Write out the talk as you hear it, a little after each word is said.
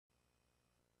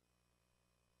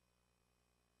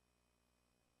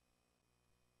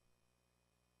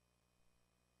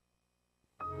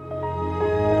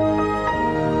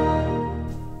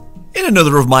In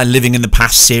another of my Living in the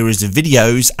Past series of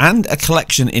videos, and a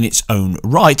collection in its own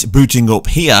right, booting up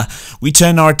here, we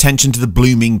turn our attention to the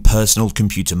blooming personal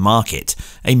computer market,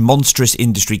 a monstrous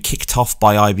industry kicked off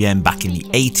by IBM back in the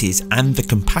 80s and the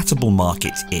compatible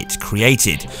market it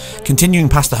created, continuing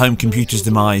past the home computer's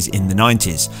demise in the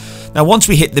 90s. Now once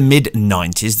we hit the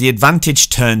mid-90s, the advantage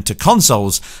turned to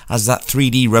consoles as that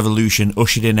 3D revolution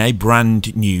ushered in a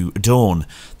brand new dawn.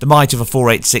 The might of a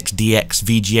 486DX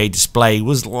VGA display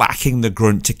was lacking the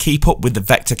grunt to keep up with the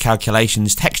vector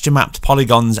calculations, texture-mapped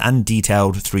polygons and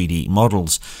detailed 3D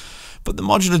models. But the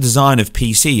modular design of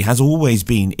PC has always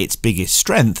been its biggest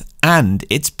strength and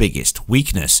its biggest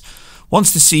weakness.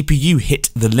 Once the CPU hit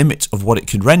the limit of what it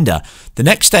could render, the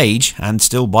next stage, and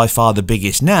still by far the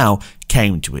biggest now,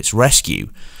 came to its rescue.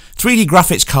 3D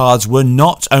graphics cards were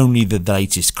not only the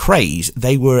latest craze,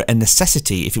 they were a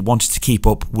necessity if it wanted to keep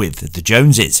up with the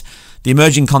Joneses, the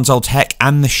emerging console tech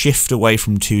and the shift away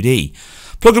from 2D.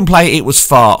 Plug and play it was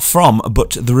far from,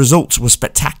 but the results were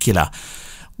spectacular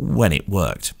when it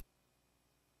worked.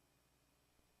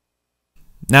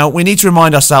 Now, we need to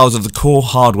remind ourselves of the core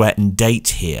hardware and date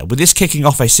here, with this kicking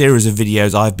off a series of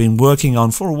videos I've been working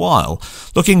on for a while,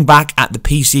 looking back at the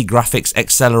PC graphics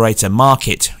accelerator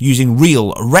market, using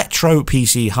real retro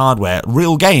PC hardware,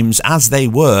 real games as they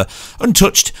were,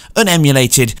 untouched,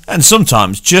 unemulated, and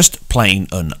sometimes just plain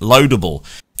unloadable,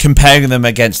 comparing them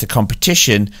against the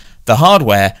competition, the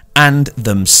hardware, and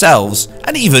themselves,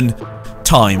 and even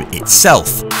time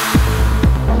itself.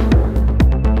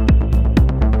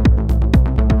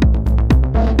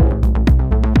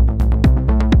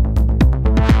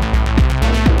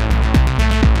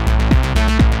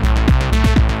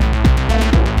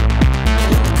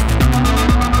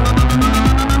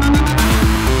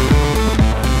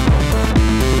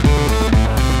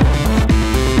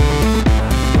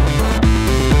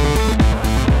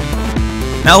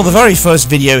 Now, the very first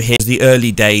video here is the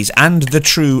early days and the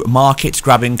true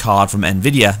market-grabbing card from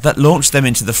Nvidia that launched them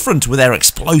into the front with their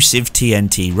explosive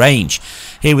TNT range.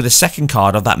 Here with the second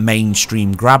card of that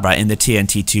mainstream grabber in the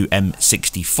TNT2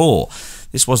 M64.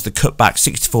 This was the cutback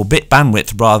 64-bit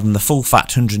bandwidth rather than the full-fat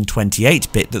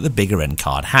 128-bit that the bigger end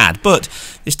card had, but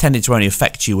this tended to only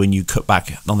affect you when you cut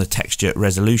back on the texture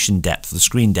resolution depth, the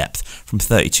screen depth, from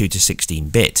 32 to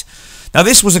 16-bit. Now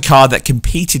this was a card that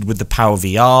competed with the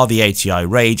PowerVR, the ATI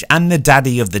Rage, and the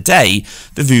daddy of the day,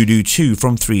 the Voodoo 2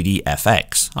 from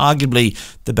 3DFX, arguably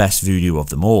the best Voodoo of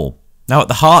them all. Now at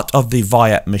the heart of the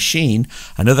VIA machine,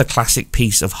 another classic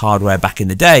piece of hardware back in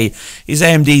the day, is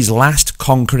AMD's last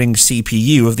conquering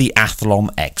CPU of the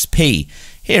Athlon XP,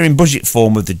 here in budget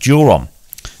form with the Duron,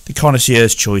 the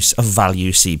connoisseur's choice of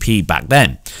value CP back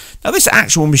then. Now this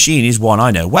actual machine is one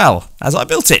I know well, as I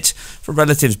built it for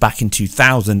relatives back in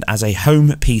 2000 as a home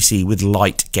PC with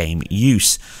light game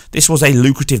use. This was a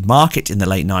lucrative market in the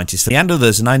late 90s for me and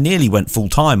others, and I nearly went full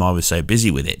time, I was so busy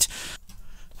with it.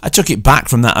 I took it back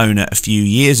from that owner a few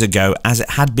years ago as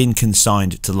it had been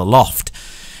consigned to the loft.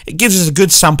 It gives us a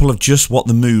good sample of just what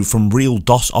the move from real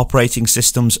DOS operating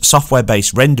systems,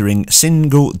 software-based rendering,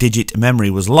 single-digit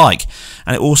memory was like,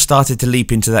 and it all started to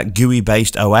leap into that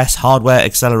GUI-based OS,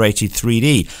 hardware-accelerated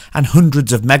 3D, and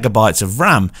hundreds of megabytes of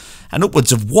RAM, and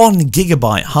upwards of 1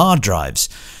 gigabyte hard drives.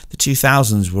 The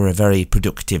 2000s were a very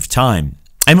productive time.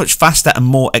 A much faster and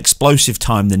more explosive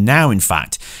time than now, in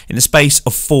fact. In the space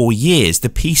of 4 years, the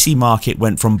PC market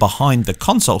went from behind the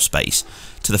console space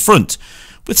to the front,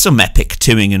 with some epic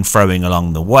toing and froing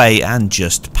along the way and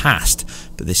just past,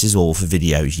 but this is all for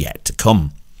videos yet to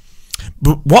come.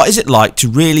 But what is it like to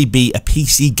really be a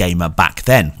PC gamer back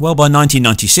then? Well, by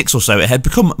 1996 or so it had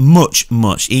become much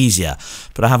easier,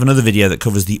 but I have another video that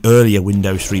covers the earlier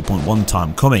Windows 3.1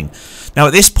 time coming. Now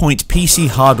at this point PC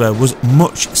hardware was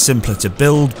much simpler to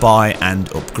build, buy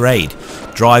and upgrade.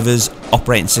 Drivers,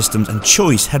 operating systems and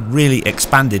choice had really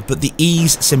expanded, but the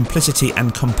ease, simplicity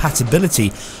and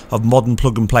compatibility of modern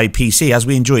plug-and-play PC as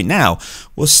we enjoy it now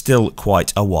was still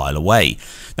quite a while away.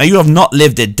 Now you have not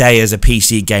lived a day as a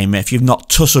PC gamer if you've not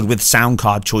tussled with sound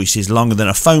card choices longer than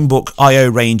a phone book, I/O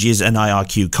ranges and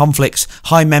IRQ conflicts,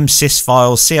 high mem sys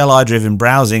files, CLI driven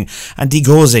browsing and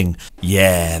degaussing.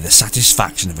 Yeah, the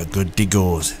satisfaction of a good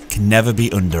degauss can never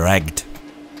be under-egged.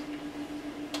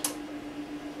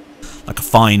 Like a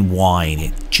fine wine,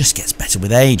 it just gets better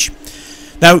with age.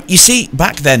 Now, you see,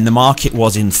 back then the market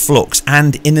was in flux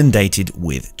and inundated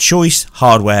with choice,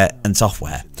 hardware and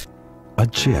software. A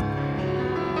chip.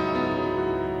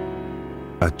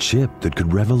 A chip that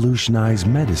could revolutionize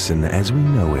medicine as we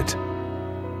know it.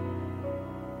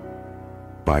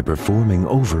 By performing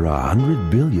over 100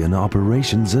 billion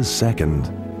operations a second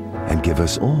and give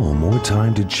us all more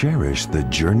time to cherish the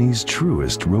journey's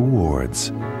truest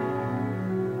rewards.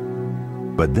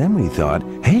 But then we thought,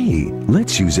 hey,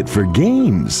 let's use it for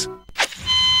games.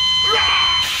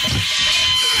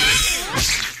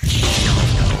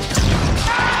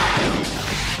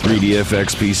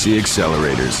 3DFX PC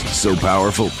accelerators. So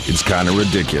powerful, it's kinda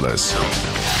ridiculous.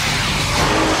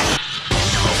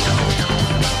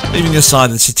 Leaving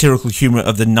aside the satirical humour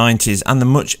of the 90s and the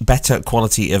much better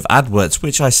quality of adverts,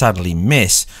 which I sadly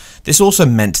miss, this also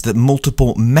meant that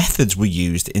multiple methods were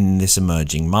used in this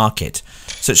emerging market.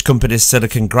 Such companies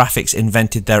Silicon Graphics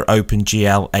invented their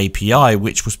OpenGL API,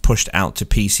 which was pushed out to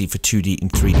PC for 2D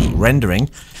and 3D rendering,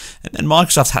 and then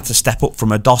Microsoft had to step up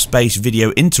from a DOS-based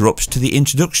video interrupts to the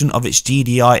introduction of its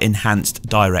GDI-enhanced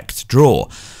Direct Draw.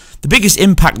 The biggest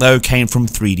impact though came from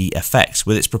 3DFX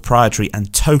with its proprietary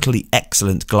and totally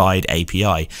excellent Glide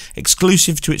API,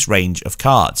 exclusive to its range of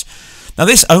cards. Now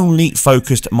this only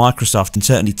focused Microsoft, and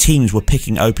certainly teams were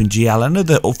picking OpenGL and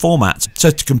other formats.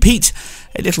 So to compete,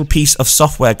 a little piece of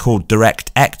software called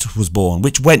DirectX was born,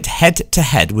 which went head to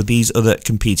head with these other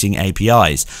competing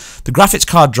APIs. The graphics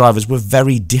card drivers were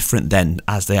very different then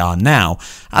as they are now,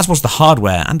 as was the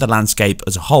hardware and the landscape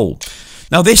as a whole.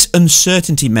 Now this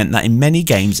uncertainty meant that in many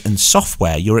games and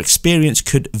software your experience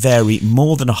could vary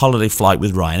more than a holiday flight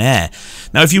with Ryanair.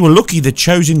 Now if you were lucky, the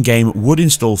chosen game would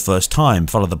install first time,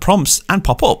 follow the prompts and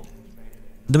pop up.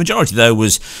 The majority though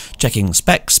was checking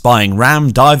specs, spying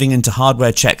RAM, diving into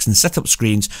hardware checks and setup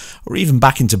screens, or even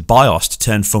back into BIOS to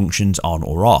turn functions on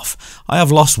or off. I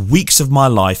have lost weeks of my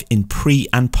life in pre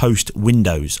and post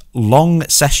Windows, long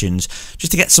sessions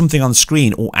just to get something on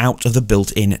screen or out of the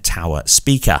built-in tower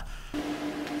speaker.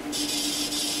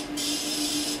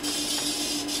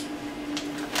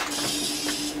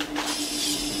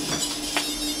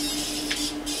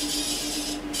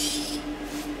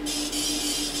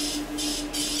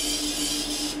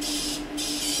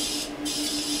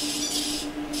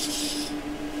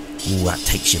 Ooh, that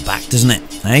takes you back, doesn't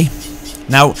it, eh?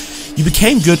 Now, you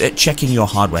became good at checking your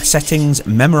hardware settings,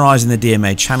 memorising the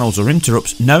DMA channels or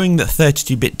interrupts, knowing that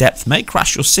 32-bit depth may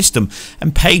crash your system,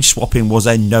 and page swapping was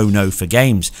a no-no for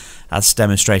games, as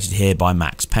demonstrated here by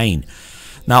Max Payne.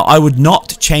 Now, I would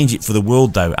not change it for the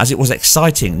world though, as it was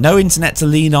exciting. No internet to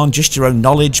lean on, just your own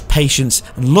knowledge, patience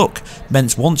and luck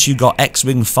meant once you got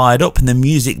X-Wing fired up and the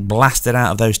music blasted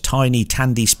out of those tiny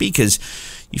Tandy speakers,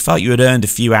 you felt you had earned a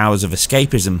few hours of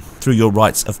escapism through your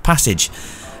rites of passage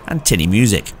and tinny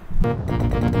music.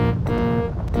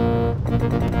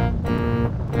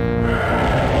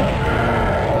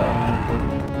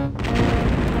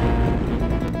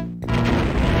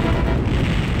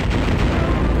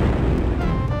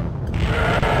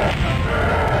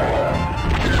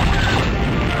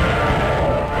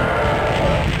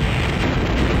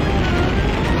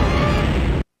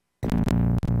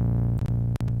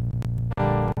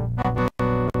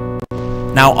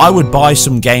 Now, I would buy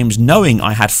some games knowing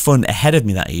I had fun ahead of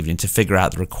me that evening to figure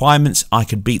out the requirements, I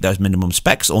could beat those minimum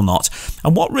specs or not.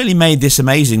 And what really made this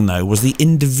amazing though was the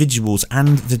individuals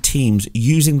and the teams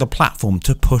using the platform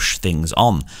to push things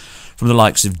on. From the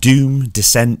likes of Doom,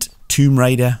 Descent, Tomb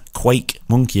Raider, Quake,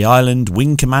 Monkey Island,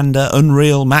 Wing Commander,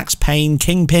 Unreal, Max Payne,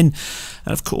 Kingpin,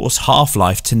 and of course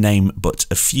Half-Life, to name but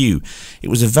a few. It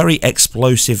was a very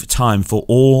explosive time for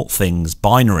all things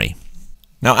binary.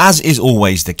 Now, as is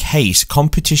always the case,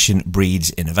 competition breeds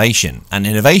innovation, and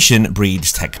innovation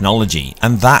breeds technology,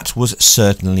 and that was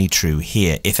certainly true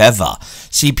here, if ever.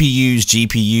 CPUs,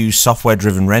 GPUs,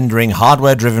 software-driven rendering,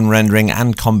 hardware-driven rendering,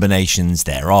 and combinations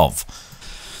thereof.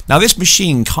 Now, this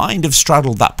machine kind of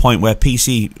straddled that point where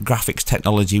PC graphics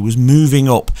technology was moving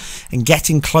up and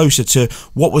getting closer to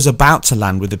what was about to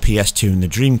land with the PS2 and the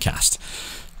Dreamcast.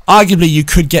 Arguably, you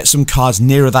could get some cards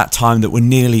nearer that time that were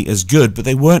nearly as good, but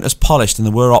they weren't as polished and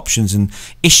there were options and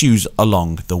issues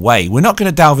along the way. We're not going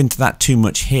to delve into that too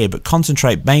much here, but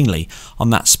concentrate mainly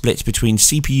on that split between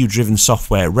CPU-driven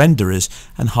software renderers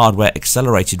and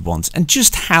hardware-accelerated ones, and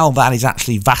just how that is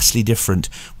actually vastly different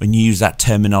when you use that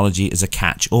terminology as a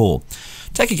catch-all.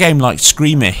 Take a game like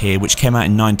Screamer here, which came out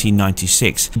in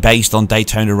 1996, based on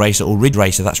Daytona Racer or Ridge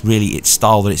Racer. That's really its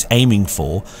style that it's aiming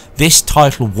for. This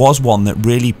title was one that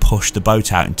really pushed the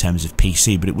boat out in terms of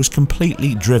PC, but it was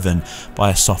completely driven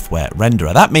by a software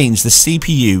renderer. That means the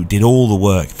CPU did all the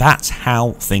work. That's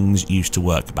how things used to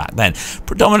work back then.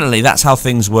 Predominantly, that's how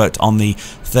things worked on the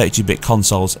 32-bit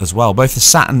consoles as well. Both the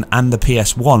Saturn and the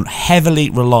PS1 heavily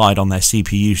relied on their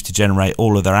CPUs to generate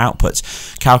all of their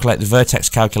outputs, calculate the vertex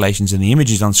calculations and the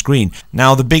images on screen.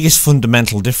 Now, the biggest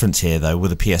fundamental difference here, though,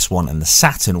 with the PS1 and the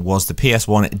Saturn was the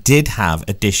PS1 did have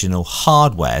additional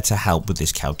hardware to help with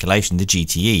this calculation, the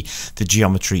GTE, the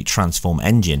Geometry Transform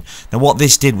Engine. Now, what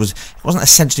this did was, it wasn't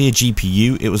essentially a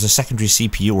GPU, it was a secondary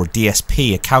CPU or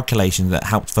DSP, a calculation that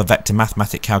helped for vector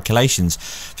mathematic calculations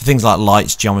for things like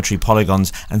lights, geometry,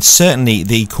 polygons, and certainly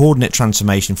the coordinate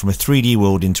transformation from a 3D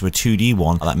world into a 2D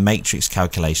one, that matrix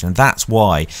calculation. And that's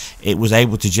why it was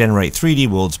able to generate 3D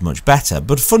worlds much better.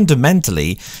 But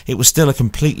fundamentally, it was still a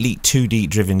completely 2D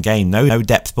driven game. No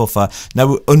depth buffer,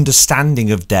 no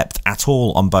understanding of depth at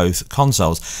all on both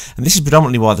consoles. And this is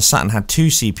predominantly why the Saturn had two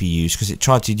CPUs, because it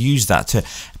tried to use that to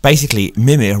basically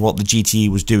mimic what the GTE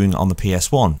was doing on the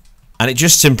PS1. And it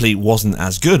just simply wasn't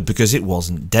as good because it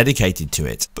wasn't dedicated to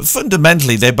it. But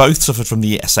fundamentally, they both suffered from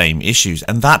the same issues,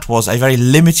 and that was a very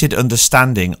limited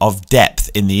understanding of depth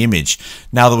in the image.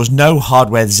 Now, there was no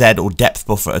hardware Z or depth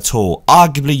buffer at all.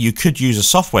 Arguably, you could use a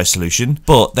software solution,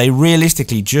 but they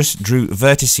realistically just drew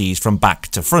vertices from back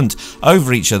to front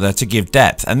over each other to give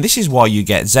depth. And this is why you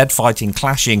get Z fighting,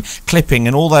 clashing, clipping,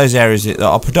 and all those areas that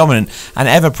are predominant and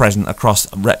ever present across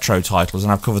retro titles,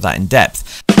 and I've covered that in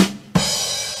depth.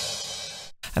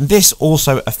 And this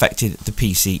also affected the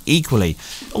PC equally,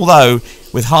 although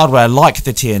with hardware like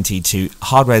the TNT2,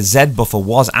 hardware Z buffer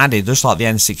was added, just like the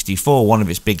N64, one of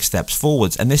its big steps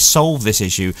forwards, and this solved this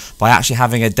issue by actually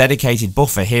having a dedicated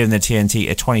buffer here in the TNT,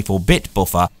 a 24-bit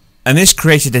buffer. And this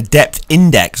created a depth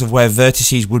index of where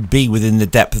vertices would be within the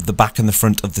depth of the back and the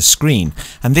front of the screen.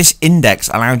 And this index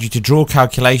allowed you to draw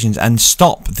calculations and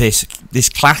stop this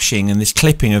clashing and this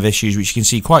clipping of issues, which you can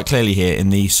see quite clearly here in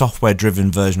the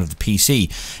software-driven version of the PC,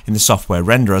 in the software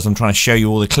renderer, as I'm trying to show you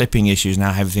all the clipping issues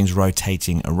now, everything's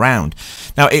rotating around.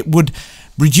 Now, it would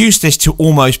reduce this to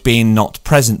almost being not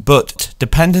present, but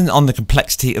dependent on the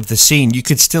complexity of the scene, you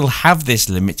could still have this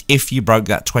limit if you broke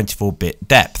that 24-bit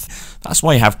depth. That's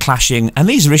why you have clashing, and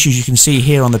these are issues you can see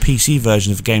here on the PC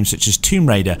version of games such as Tomb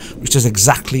Raider, which does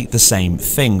exactly the same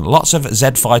thing. Lots of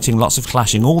Z fighting, lots of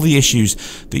clashing, all the issues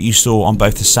that you saw on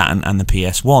both the Saturn and the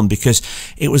PS1, because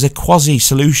it was a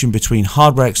quasi-solution between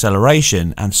hardware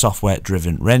acceleration and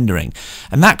software-driven rendering.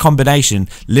 And that combination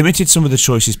limited some of the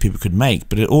choices people could make,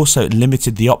 but it also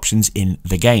limited the options in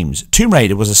the games. Tomb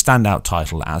Raider was a standout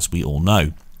title, as we all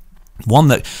know. One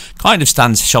that kind of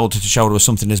stands shoulder to shoulder with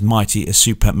something as mighty as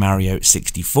Super Mario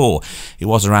 64. It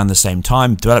was around the same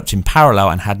time, developed in parallel,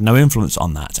 and had no influence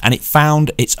on that. And it found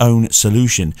its own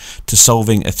solution to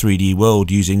solving a 3D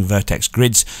world using vertex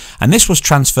grids. And this was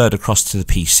transferred across to the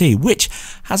PC, which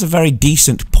has a very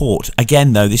decent port.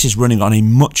 Again, though, this is running on a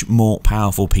much more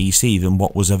powerful PC than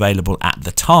what was available at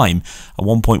the time. A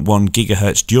 1.1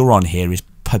 GHz Duron here is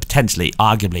potentially,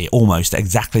 arguably, almost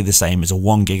exactly the same as a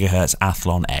 1 GHz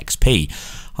Athlon XP.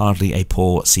 Hardly a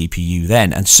poor CPU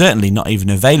then, and certainly not even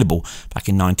available back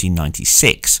in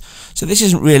 1996. So this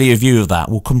isn't really a view of that,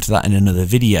 we'll come to that in another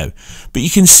video. But you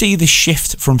can see the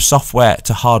shift from software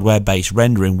to hardware-based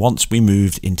rendering once we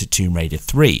moved into Tomb Raider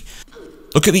 3.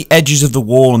 Look at the edges of the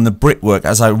wall and the brickwork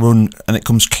as I run and it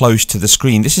comes close to the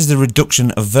screen. This is the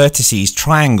reduction of vertices,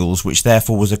 triangles, which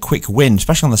therefore was a quick win,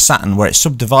 especially on the Saturn, where it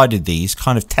subdivided these,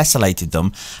 kind of tessellated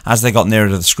them as they got nearer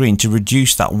to the screen to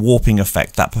reduce that warping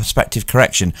effect, that perspective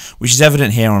correction, which is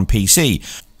evident here on PC.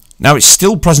 Now, it's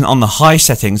still present on the high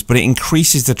settings, but it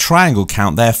increases the triangle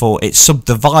count, therefore it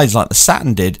subdivides like the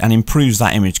Saturn did and improves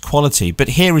that image quality. But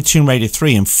here with Tomb Raider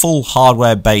 3 in full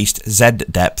hardware-based Z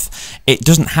depth, it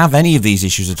doesn't have any of these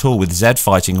issues at all with Z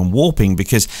fighting and warping,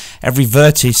 because every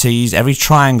vertices, every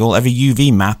triangle, every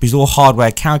UV map is all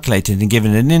hardware calculated and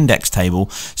given an index table,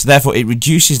 so therefore it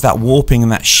reduces that warping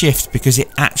and that shift because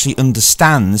it actually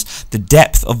understands the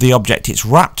depth of the object it's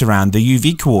wrapped around, the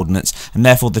UV coordinates, and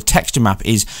therefore the texture map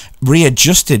is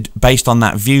readjusted based on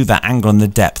that view, that angle, and the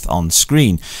depth on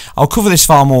screen. I'll cover this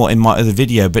far more in my other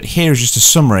video, but here is just a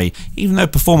summary. Even though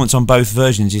performance on both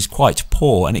versions is quite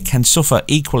poor, and it can suffer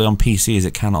equally on PC as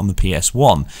it can on the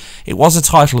PS1, it was a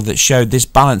title that showed this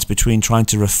balance between trying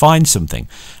to refine something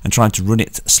and trying to run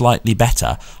it slightly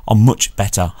better on much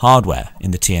better hardware in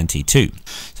the TNT2.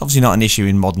 It's obviously not an issue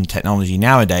in modern technology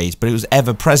nowadays, but it was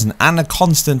ever present and a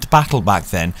constant battle back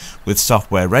then with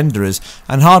software renderers,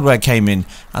 and hardware came in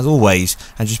as always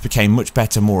and just became much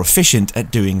better, more efficient at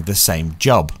doing the same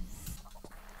job.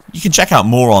 You can check out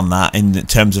more on that in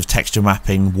terms of texture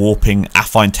mapping, warping,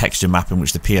 affine texture mapping,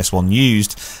 which the PS1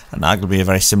 used, and arguably a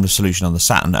very similar solution on the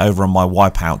Saturn, over on my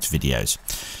Wipeout videos.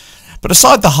 But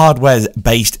aside the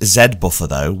hardware-based Z buffer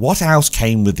though, what else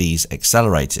came with these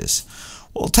accelerators?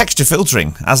 Well, texture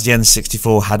filtering, as the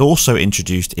N64 had also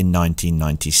introduced in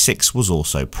 1996, was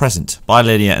also present.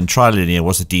 Bilinear and trilinear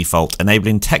was the default,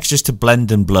 enabling textures to blend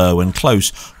and blur when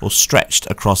close or stretched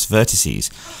across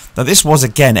vertices. Now, this was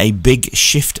again a big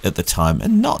shift at the time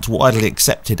and not widely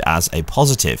accepted as a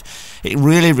positive. It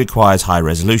really requires high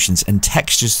resolutions and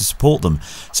textures to support them,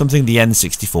 something the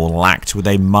N64 lacked with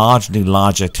a marginally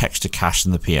larger texture cache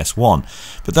than the PS1.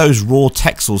 But those raw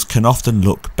texels can often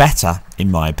look better, in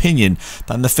my opinion,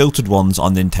 than the filtered ones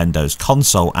on Nintendo's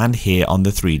console and here on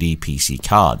the 3D PC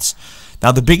cards.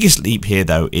 Now, the biggest leap here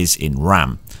though is in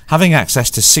RAM. Having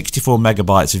access to 64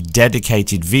 megabytes of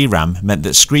dedicated VRAM meant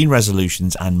that screen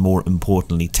resolutions and, more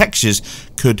importantly, textures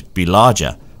could be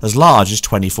larger, as large as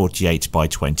 2048 by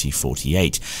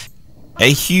 2048.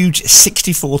 A huge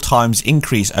 64 times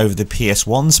increase over the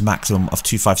PS1's maximum of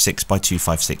 256 by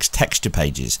 256 texture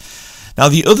pages. Now,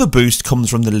 the other boost comes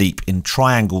from the leap in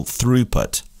triangle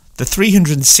throughput. The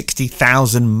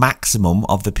 360,000 maximum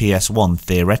of the PS1,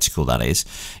 theoretical that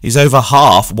is over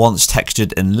half once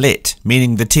textured and lit,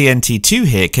 meaning the TNT2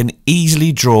 here can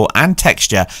easily draw and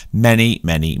texture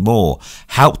many more,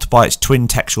 helped by its twin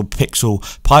textual pixel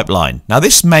pipeline. Now,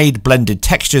 this made blended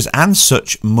textures and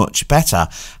such much better,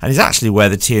 and is actually where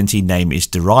the TNT name is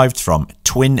derived from,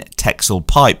 twin texel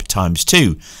pipe times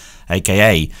 2,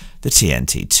 aka the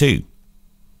TNT2.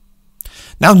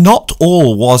 Now, not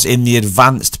all was in the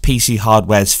advanced PC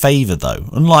hardware's favour though.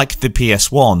 Unlike the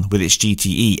PS1 with its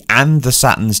GTE and the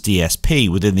Saturn's DSP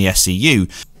within the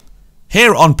SCU,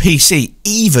 here on PC,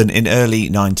 even in early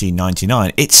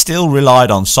 1999, it still relied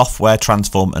on software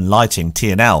transform and lighting,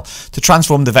 TNL, to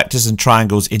transform the vectors and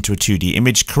triangles into a 2D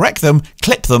image, correct them,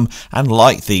 clip them, and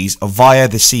light these via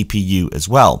the CPU as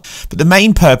well. But the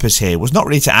main purpose here was not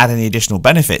really to add any additional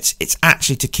benefits, it's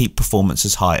actually to keep performance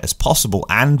as high as possible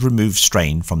and remove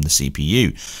strain from the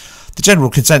CPU. The general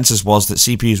consensus was that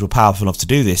CPUs were powerful enough to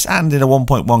do this, and in a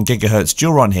 1.1 GHz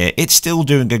Duron here, it's still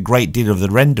doing a great deal of the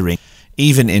rendering,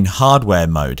 even in hardware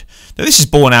mode. Now, this is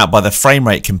borne out by the frame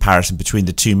rate comparison between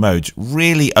the two modes,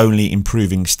 really only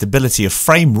improving stability of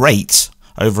frame rates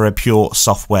over a pure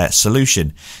software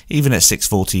solution, even at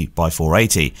 640 by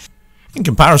 480. In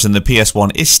comparison, the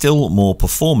PS1 is still more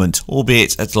performant,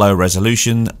 albeit at low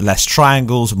resolution, less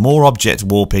triangles, more object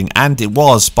warping, and it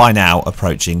was by now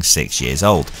approaching 6 years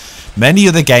old. Many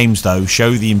other games though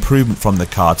show the improvement from the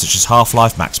card, such as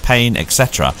Half-Life, Max Payne,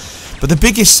 etc. But the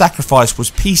biggest sacrifice was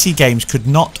PC games could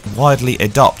not widely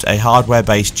adopt a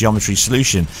hardware-based geometry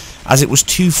solution, as it was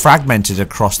too fragmented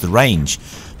across the range.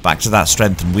 Back to that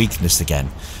strength and weakness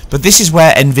again. But this is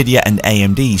where Nvidia and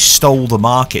AMD stole the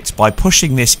market by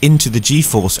pushing this into the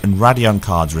GeForce and Radeon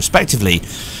cards respectively,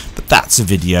 but that's a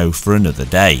video for another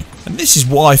day. And this is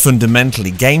why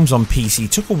fundamentally games on PC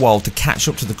took a while to catch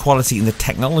up to the quality and the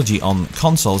technology on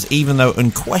consoles, even though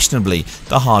unquestionably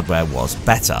the hardware was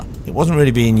better. It wasn't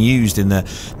really being used in the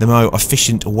more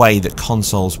efficient way that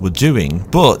consoles were doing,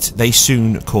 but they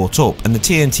soon caught up, and the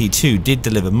TNT2 did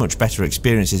deliver much better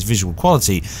experiences visual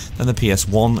quality than the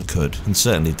PS1 could, and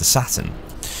certainly the Saturn.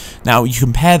 Now, you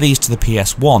compare these to the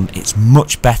PS1, it's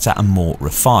much better and more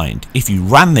refined. If you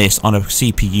ran this on a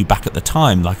CPU back at the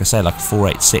time, like I say, like a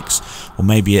 486 or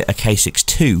maybe a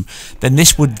K62, then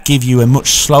this would give you a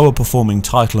much slower performing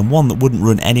title and one that wouldn't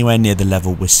run anywhere near the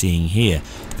level we're seeing here.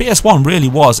 The PS1 really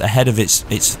was ahead of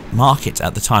its market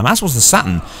at the time, as was the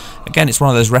Saturn. Again, it's one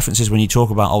of those references when you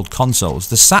talk about old consoles.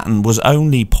 The Saturn was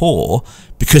only poor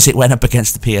because it went up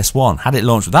against the PS1. Had it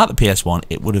launched without the PS1,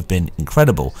 it would have been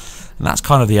incredible. And that's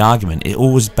kind of the argument. It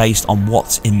always based on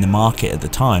what's in the market at the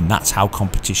time. That's how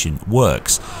competition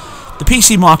works. The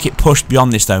PC market pushed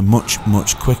beyond this though much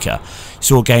quicker. You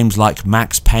saw games like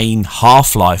Max Payne,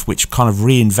 Half-Life, which kind of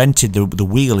reinvented the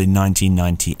wheel in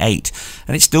 1998,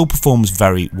 and it still performs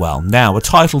very well now. A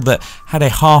title that had a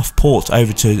half port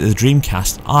over to the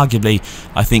Dreamcast, arguably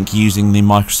I think using the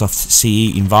Microsoft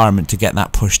CE environment to get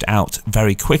that pushed out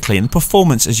very quickly, and the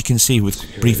performance, as you can see with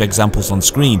brief examples on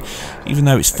screen, even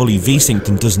though it's fully V-synced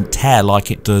and doesn't tear like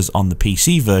it does on the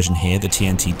PC version here, the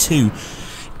TNT2,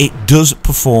 it does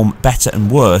perform better and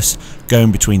worse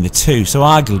going between the two, so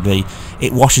arguably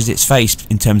it washes its face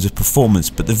in terms of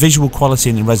performance, but the visual quality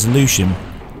and the resolution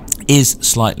is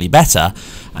slightly better,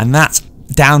 and that's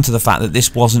down to the fact that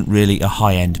this wasn't really a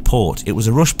high-end port. It was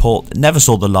a rush port that never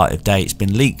saw the light of day. It's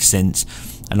been leaked since,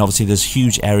 and obviously there's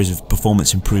huge areas of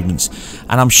performance improvements,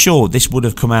 and I'm sure this would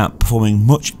have come out performing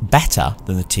much better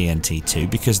than the TNT2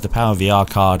 because the PowerVR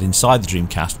card inside the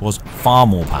Dreamcast was far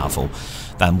more powerful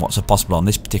than what's possible on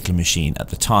this particular machine at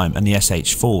the time, and the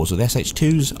SH4s, or the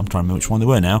SH2s, I'm trying to remember which one they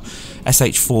were now,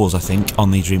 SH4s I think, on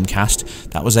the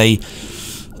Dreamcast, that was a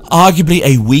Arguably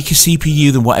a weaker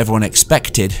CPU than what everyone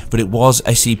expected, but it was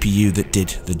a CPU that did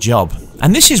the job.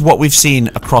 And this is what we've seen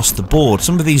across the board.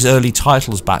 Some of these early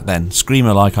titles back then,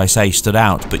 Screamer, like I say, stood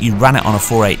out, but you ran it on a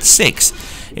 486.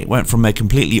 It went from a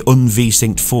completely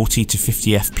un-V-synced 40 to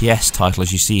 50 FPS title,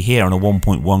 as you see here, on a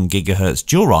 1.1 GHz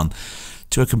Duron,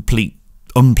 to a complete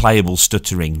unplayable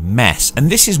stuttering mess. And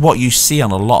this is what you see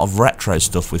on a lot of retro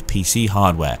stuff with PC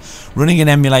hardware. Running an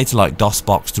emulator like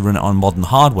DOSBox to run it on modern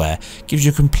hardware gives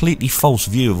you a completely false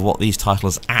view of what these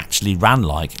titles actually ran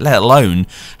like, let alone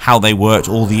how they worked,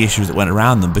 all the issues that went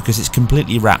around them, because it's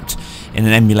completely wrapped in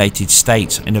an emulated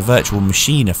state, in a virtual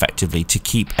machine effectively, to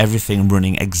keep everything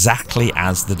running exactly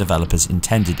as the developers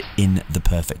intended in the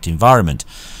perfect environment.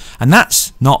 And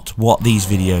that's not what these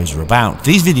videos are about.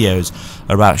 These videos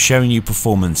are about showing you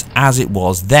performance as it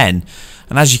was then,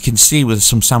 and as you can see with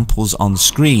some samples on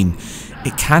screen,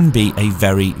 it can be a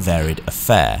very varied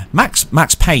affair.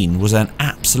 Max Payne was an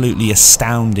absolutely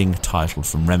astounding title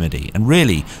from Remedy, and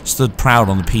really stood proud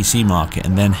on the PC market,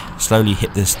 and then slowly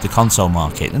hit the console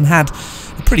market, and had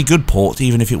a pretty good port,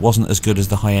 even if it wasn't as good as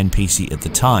the high-end PC at the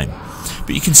time.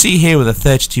 But you can see here with a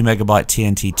 32MB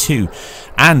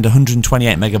TNT2 and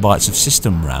 128MB of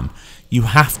system RAM, you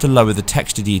have to lower the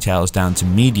texture details down to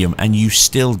medium, and you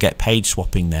still get page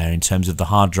swapping there in terms of the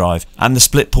hard drive and the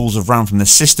split pools of RAM from the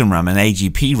system RAM and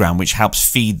AGP RAM, which helps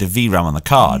feed the VRAM on the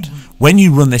card. When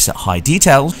you run this at high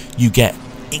details, you get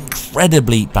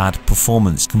incredibly bad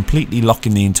performance, completely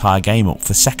locking the entire game up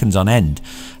for seconds on end,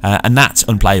 and that's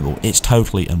unplayable. It's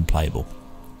totally unplayable.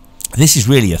 This is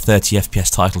really a 30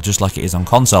 FPS title, just like it is on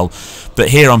console, but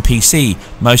here on PC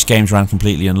most games ran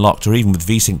completely unlocked, or even with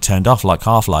VSync turned off like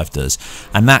Half-Life does,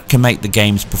 and that can make the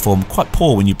games perform quite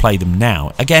poor when you play them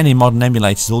now. Again, in modern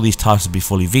emulators all these titles will be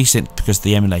fully VSynced because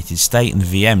the emulated state and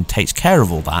the VM takes care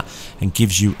of all that and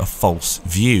gives you a false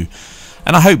view.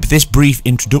 And I hope this brief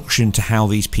introduction to how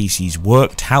these PCs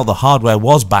worked, how the hardware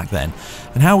was back then,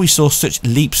 and how we saw such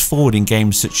leaps forward in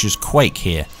games such as Quake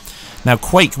here. Now,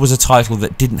 Quake was a title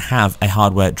that didn't have a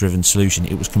hardware-driven solution.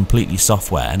 It was completely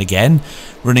software. And again,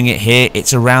 running it here,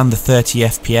 it's around the 30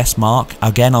 FPS mark.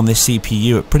 Again, on this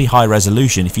CPU at pretty high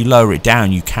resolution. If you lower it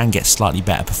down, you can get slightly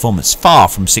better performance. Far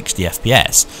from 60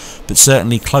 FPS, but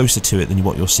certainly closer to it than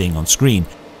what you're seeing on screen.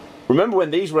 Remember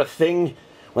when these were a thing?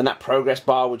 When that progress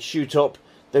bar would shoot up,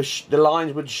 the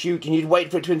lines would shoot, and you'd wait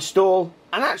for it to install?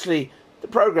 And actually, the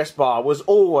progress bar was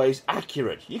always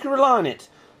accurate. You could rely on it.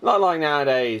 Not like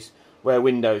nowadays, where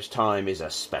Windows time is a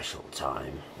special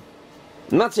time.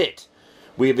 And that's it.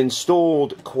 We have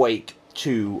installed Quake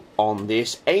 2 on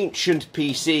this ancient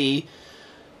PC.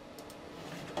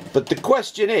 But the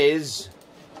question is,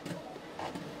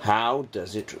 how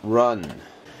does it run?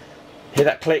 Hear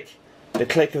that click? The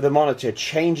click of the monitor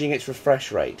changing its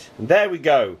refresh rate. And there we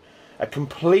go. A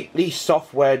completely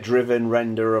software-driven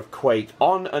render of Quake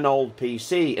on an old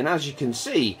PC. And as you can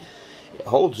see, it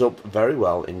holds up very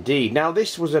well indeed. Now,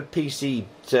 this was a PC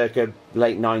circa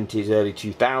late 90s, early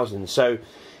 2000s, so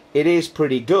it is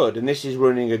pretty good, and this is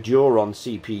running a Duron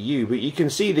CPU, but you can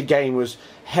see the game was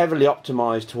heavily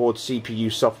optimized towards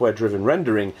CPU software-driven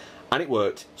rendering, and it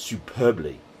worked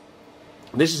superbly.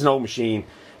 This is an old machine.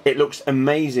 It looks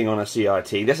amazing on a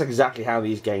CRT. That's exactly how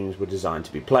these games were designed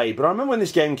to be played. But I remember when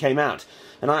this game came out,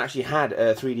 and I actually had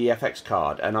a 3DFX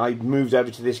card, and I moved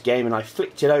over to this game, and I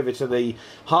flicked it over to the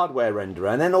hardware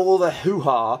renderer, and then all the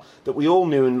hoo-ha that we all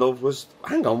knew and loved was,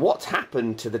 hang on, what's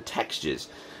happened to the textures?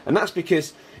 And that's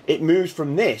because it moved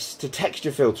from this to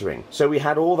texture filtering. So we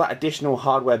had all that additional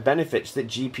hardware benefits that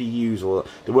GPUs, or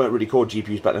they weren't really called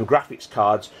GPUs, but then graphics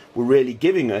cards were really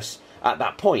giving us at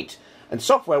that point. And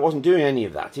software wasn't doing any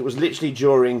of that. It was literally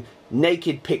drawing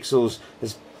naked pixels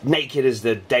as naked as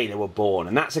the day they were born.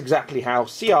 And that's exactly how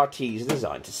CRTs are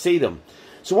designed to see them.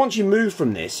 So once you move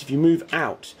from this, if you move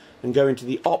out and go into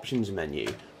the options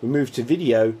menu, we move to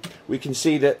video, we can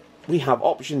see that we have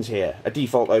options here. A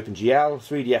default OpenGL,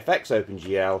 3DFX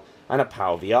OpenGL, and a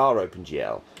PowerVR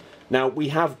OpenGL. Now, we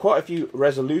have quite a few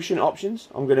resolution options.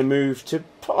 I'm going to move to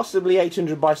possibly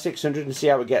 800 by 600 and see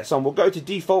how it gets on. We'll go to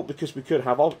default because we could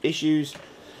have issues.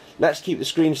 Let's keep the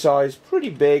screen size pretty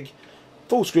big.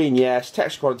 Full screen, yes.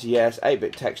 Text quality, yes.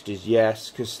 8-bit textures, yes.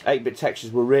 Because 8-bit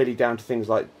textures were really down to things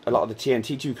like a lot of the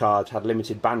TNT2 cards had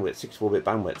limited bandwidth, 64-bit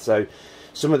bandwidth. So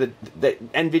some of the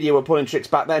NVIDIA were pulling tricks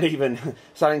back then, even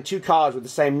selling two cards with the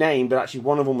same name, but actually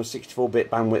one of them was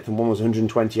 64-bit bandwidth and one was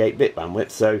 128-bit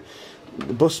bandwidth. So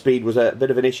the bus speed was a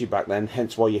bit of an issue back then,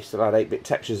 hence why you still had 8-bit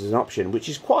textures as an option, which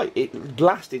is it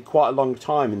lasted quite a long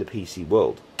time in the PC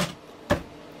world.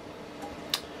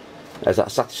 There's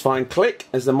that satisfying click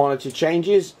as the monitor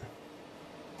changes.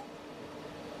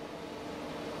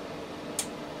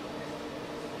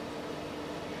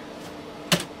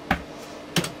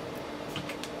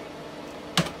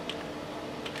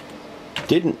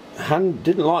 Didn't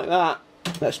like that.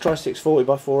 Let's try 640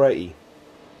 by 480.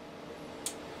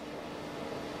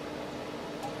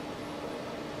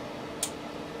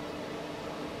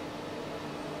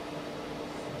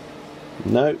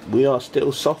 No, we are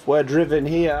still software driven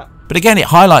here. But again, it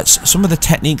highlights some of the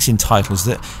techniques in titles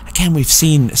that, again, we've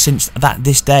seen since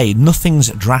this day. Nothing's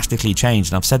drastically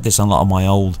changed, and I've said this on a lot of my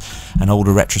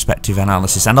older retrospective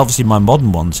analysis, and obviously my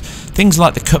modern ones. Things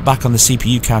like the cutback on the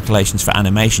CPU calculations for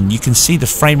animation. You can see the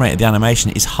frame rate of the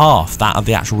animation is half that of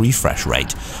the actual refresh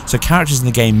rate. So characters in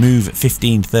the game move at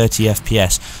 15, 30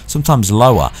 FPS, sometimes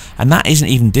lower, and that isn't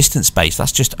even distance based,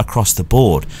 that's just across the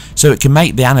board. So it can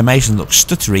make the animation look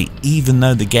stuttery even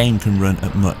though the game can run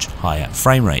at much higher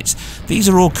frame rates. These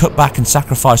are all cutback and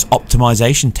sacrifice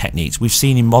optimization techniques we've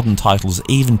seen in modern titles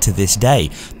even to this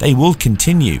day. They will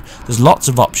continue. There's lots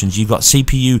of options. You've got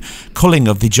CPU culling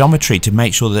of the geometry to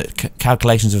make sure that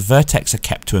calculations of vertex are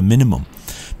kept to a minimum.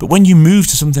 But when you move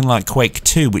to something like Quake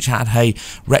 2, which had a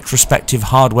retrospective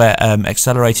hardware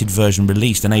accelerated version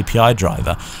released, an API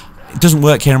driver, it doesn't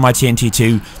work here in my TNT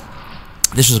 2.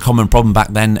 This was a common problem back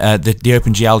then. The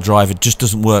OpenGL driver just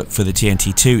doesn't work for the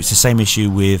TNT2. It's the same issue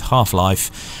with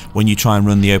Half-Life. When you try and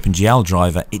run the OpenGL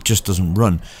driver, it just doesn't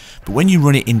run. But when you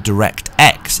run it in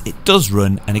DirectX, it does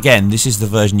run, and again, this is the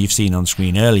version you've seen on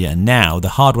screen earlier, and now the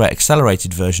hardware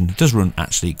accelerated version does run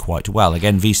actually quite well.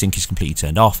 Again, VSync is completely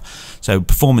turned off, so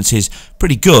performance is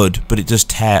pretty good, but it does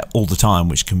tear all the time,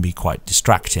 which can be quite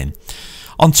distracting.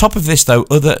 On top of this though,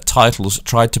 other titles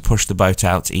tried to push the boat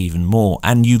out even more,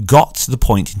 and you got to the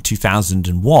point in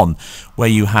 2001 where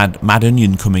you had Mad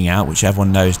Onion coming out, which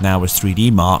everyone knows now as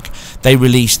 3D Mark. They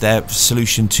released their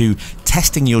solution to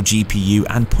testing your GPU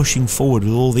and pushing forward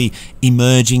with all the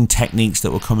emerging techniques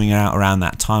that were coming out around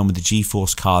that time with the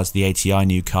GeForce cards, the ATI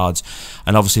new cards,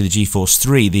 and obviously the GeForce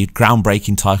 3, the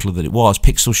groundbreaking title that it was,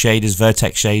 pixel shaders,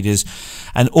 vertex shaders,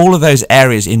 and all of those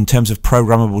areas in terms of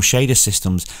programmable shader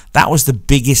systems. That was the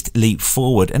biggest leap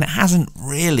forward, and it hasn't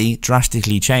really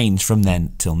drastically changed from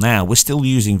then till now. We're still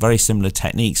using very similar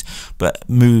techniques, but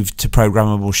moved to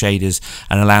programmable shaders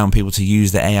and allowing people to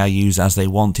use the AIUs as they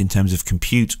want in terms of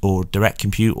compute or direct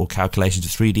compute or calculations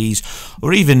of 3Ds,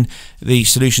 or even the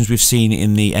solutions we've seen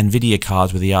in the NVIDIA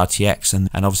cards with the RTX and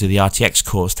obviously the RTX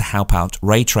cores to help out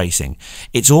ray tracing.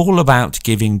 It's all about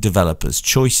giving developers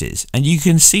choices, and you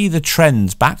can see the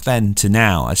trends back then to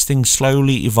now as things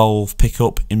slowly evolve, pick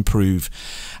up, improve.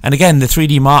 And again, the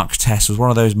 3D Mark test was one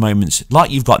of those moments,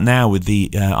 like you've got now with the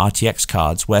RTX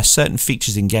cards, where certain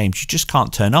features in games you just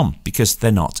can't turn on because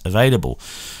they're not available.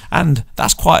 And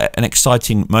that's quite an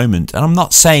exciting moment. And I'm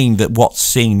not saying that what's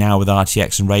seeing now with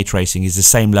RTX and ray tracing is the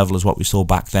same level as what we saw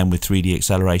back then with 3D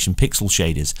acceleration pixel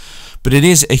shaders, but it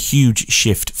is a huge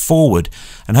shift forward.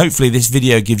 And hopefully this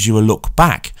video gives you a look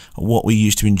back at what we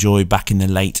used to enjoy back in the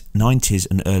late 90s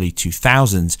and early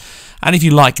 2000s. And if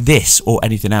you like this or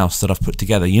anything else that I've put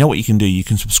together, you know what you can do. You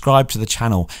can subscribe to the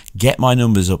channel, get my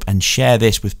numbers up, and share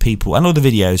this with people and other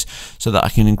videos so that I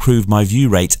can improve my view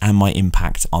rate and my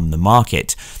impact on the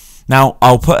market. Now,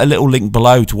 I'll put a little link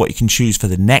below to what you can choose for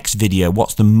the next video.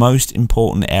 What's the most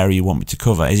important area you want me to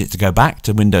cover? Is it to go back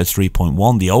to Windows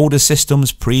 3.1, the older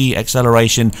systems,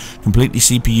 pre-acceleration, completely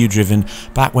CPU driven,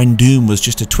 back when Doom was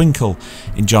just a twinkle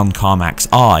in John Carmack's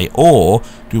eye? Or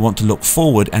do we want to look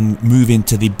forward and move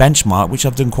into the benchmark, which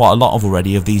I've done quite a lot of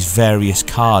already, of these various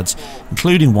cards,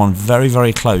 including one very,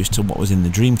 very close to what was in the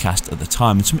Dreamcast at the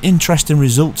time, and some interesting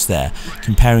results there,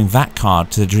 comparing that card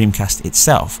to the Dreamcast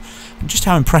itself. Just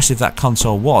how impressive that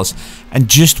console was, and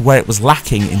just where it was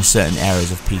lacking in certain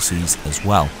areas of PCs as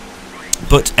well.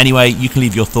 But anyway, you can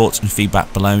leave your thoughts and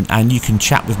feedback below, and you can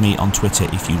chat with me on Twitter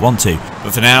if you want to.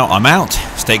 But for now, I'm out.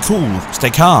 Stay cool, stay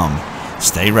calm,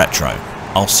 stay retro.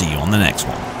 I'll see you on the next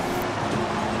one.